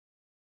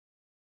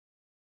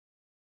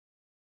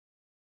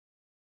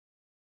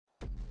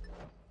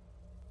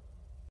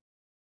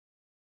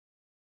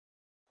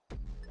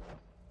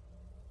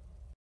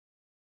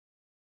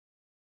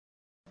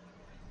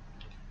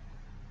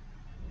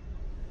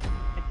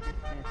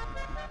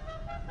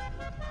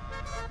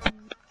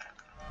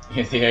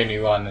You're the only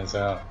one as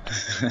well.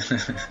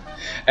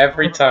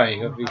 Every time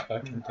you'll be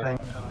fucking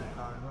different.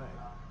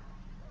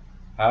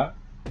 Huh?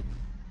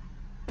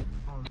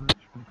 I was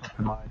literally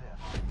copying my idea.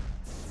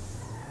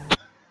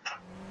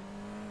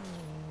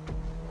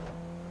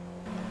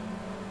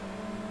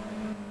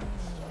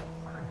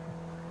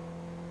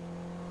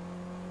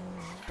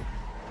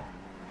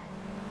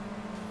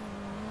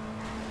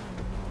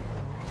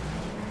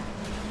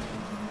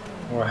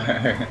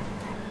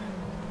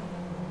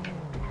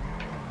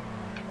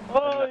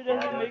 Oh, he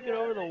doesn't make it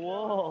over the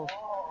wall.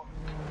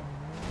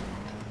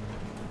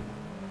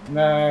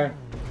 No.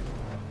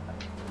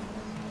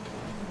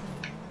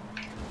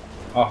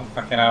 Oh,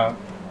 fucking hell.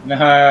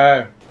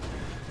 No.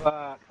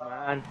 Fuck,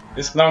 man.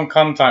 This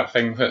non-contact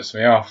thing puts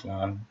me off,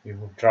 man.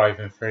 People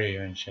driving through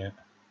you and shit.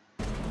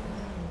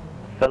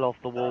 Fell off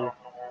the wall.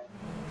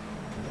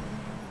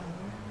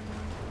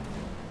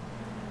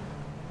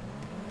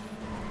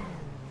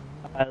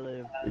 I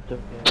live. It's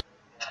okay.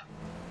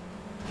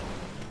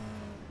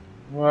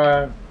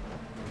 What?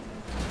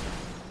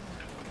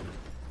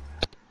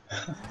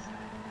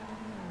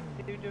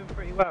 You're doing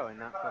pretty well in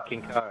that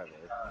fucking car,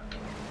 Liz.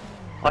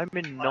 I'm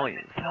in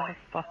ninth. How the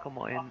fuck am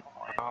I in?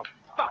 Oh,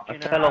 I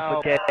fell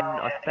off again.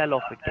 I fell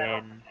off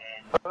again.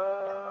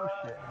 Oh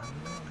shit.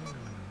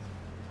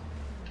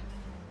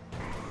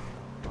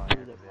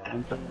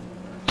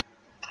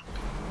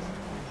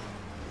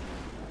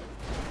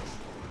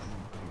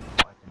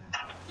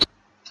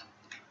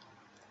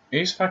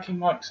 Whose fucking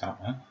mic's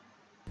that, man?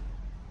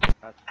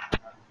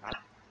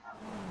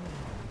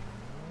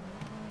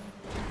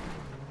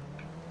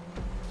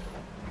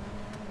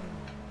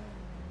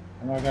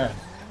 Where am I going?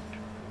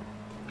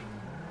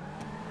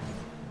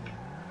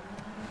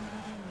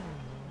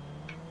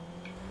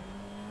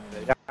 Go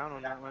down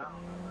on that one.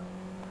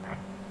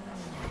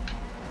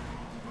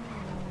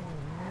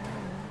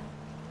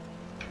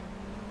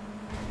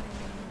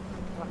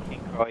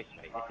 Fucking Christ,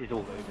 mate. This is all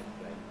over the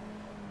place.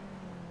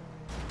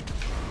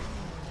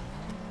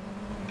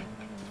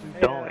 Who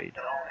died?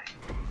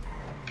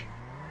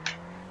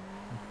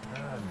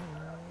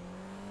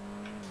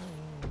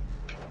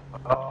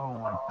 Oh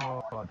my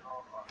god.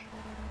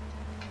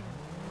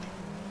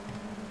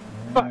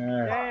 Fuck,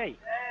 hey!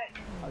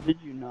 How did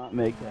you not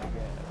make that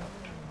gap?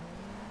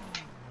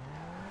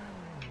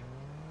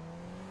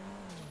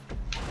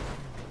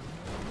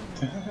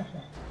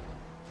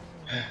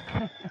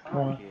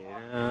 What?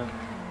 Yeah.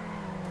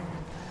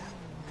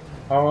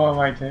 Oh, what am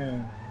I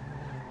doing?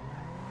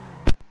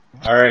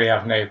 I really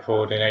have no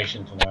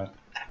coordination tonight.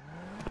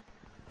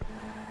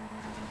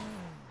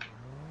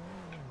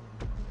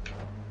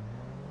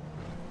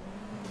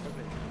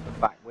 The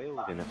back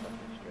wheels in a fucking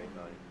straight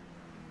line.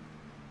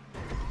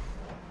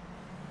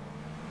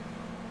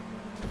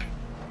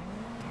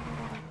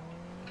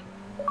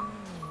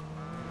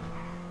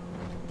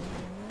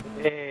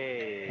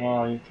 Hey! Oh,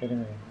 are you kidding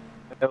me?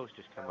 The bell's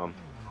just come on.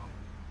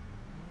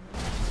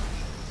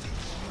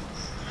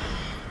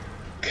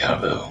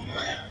 Kaboom!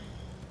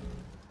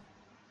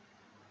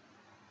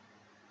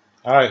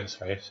 I like this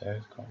race, so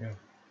it's quite good.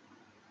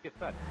 Good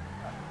fun.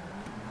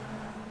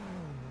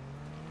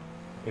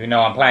 Even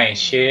though I'm playing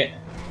shit.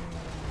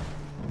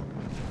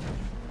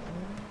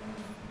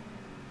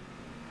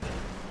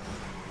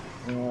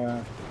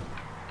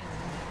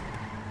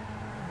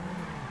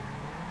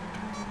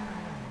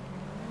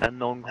 And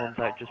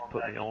non-contact just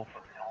put me off.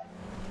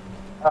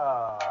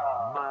 Oh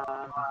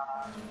man.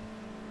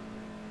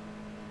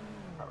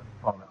 That was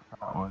bollocks,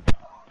 that was.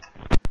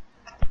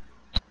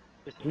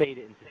 Just made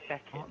it into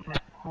second. What, the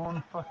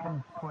spawn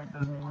fucking point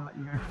doesn't even let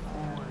you go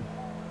forward.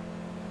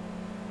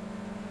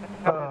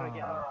 How did I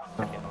get up?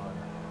 God.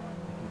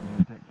 This is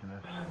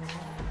ridiculous.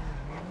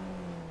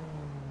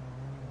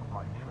 I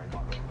might trade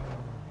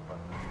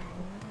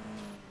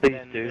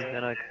Please do,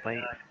 then I can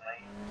wait.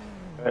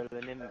 Rather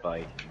than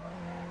invite.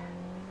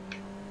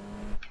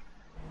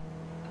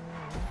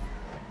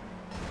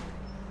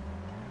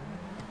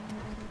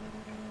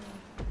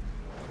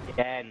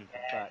 Again, for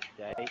fuck's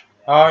sake.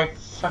 Oh, I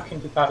fucking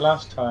did that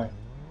last time.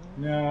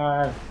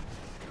 No.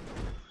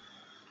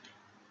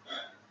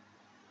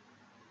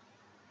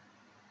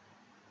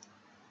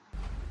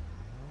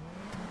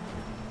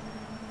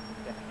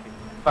 Second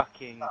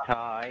fucking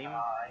time.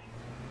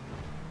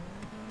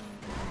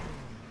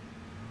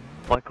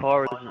 My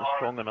car isn't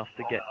strong enough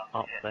to get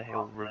up the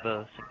hill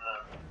reversing.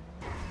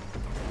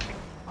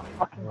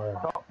 fucking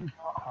stop, you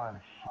pile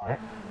of shit.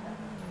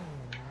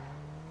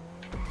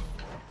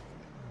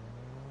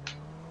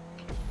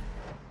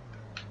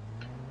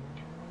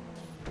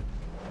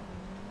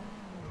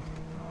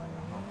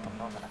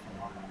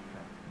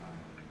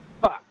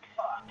 Fuck's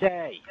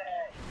sake!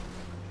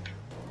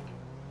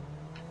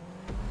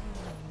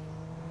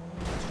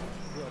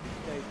 You've got to be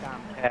so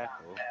damn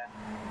careful.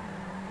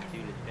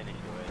 Duel is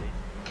finished already.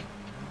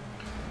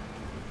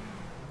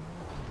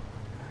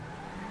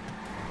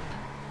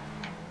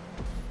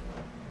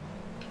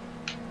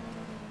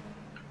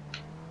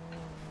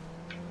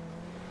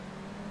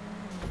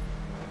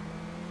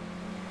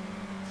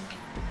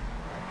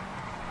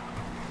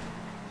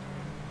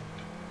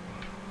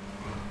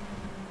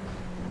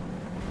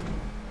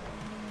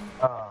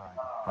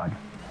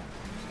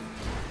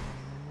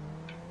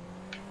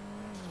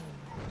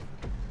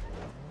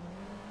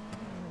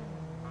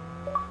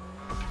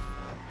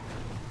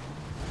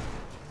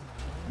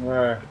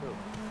 Where?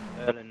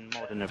 Erlen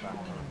mod in the back.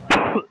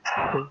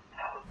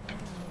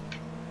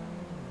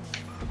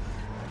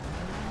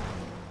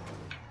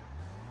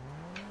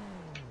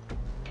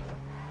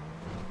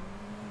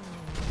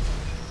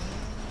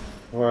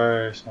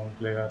 Where is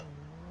complicado?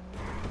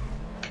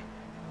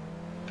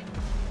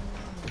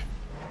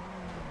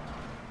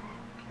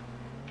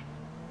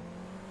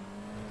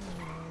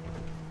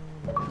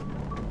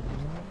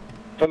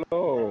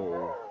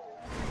 Hello.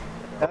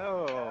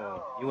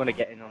 Oh, you want to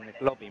get in on this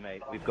lobby,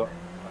 mate? We've got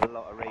a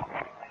lot of races.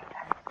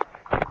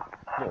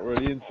 Not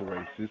really into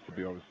races, to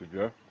be honest with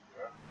you.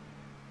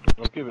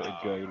 I'll give it a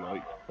go,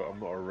 like, but I'm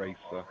not a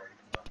racer.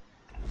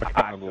 I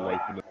can't all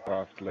like in the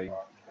fast lane.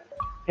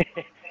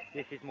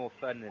 This is more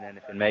fun than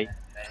anything, mate.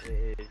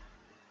 It is.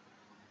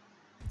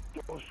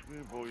 What's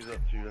you boys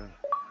up to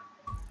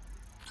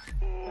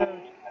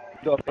then?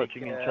 Got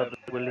Touching each other's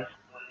willies.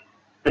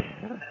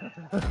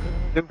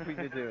 Don't think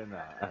you're doing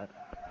that.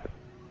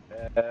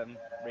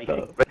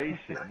 Racing.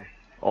 Racing?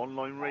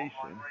 Online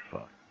racing?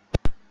 Fuck.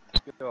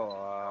 Go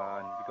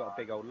on. We've got a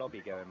big old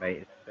lobby going,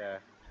 mate.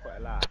 It's quite a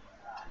laugh.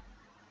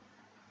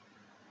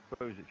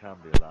 Suppose it can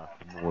be a laugh,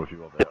 the more of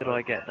you of it. Did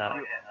I get that?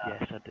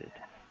 Yes, I did.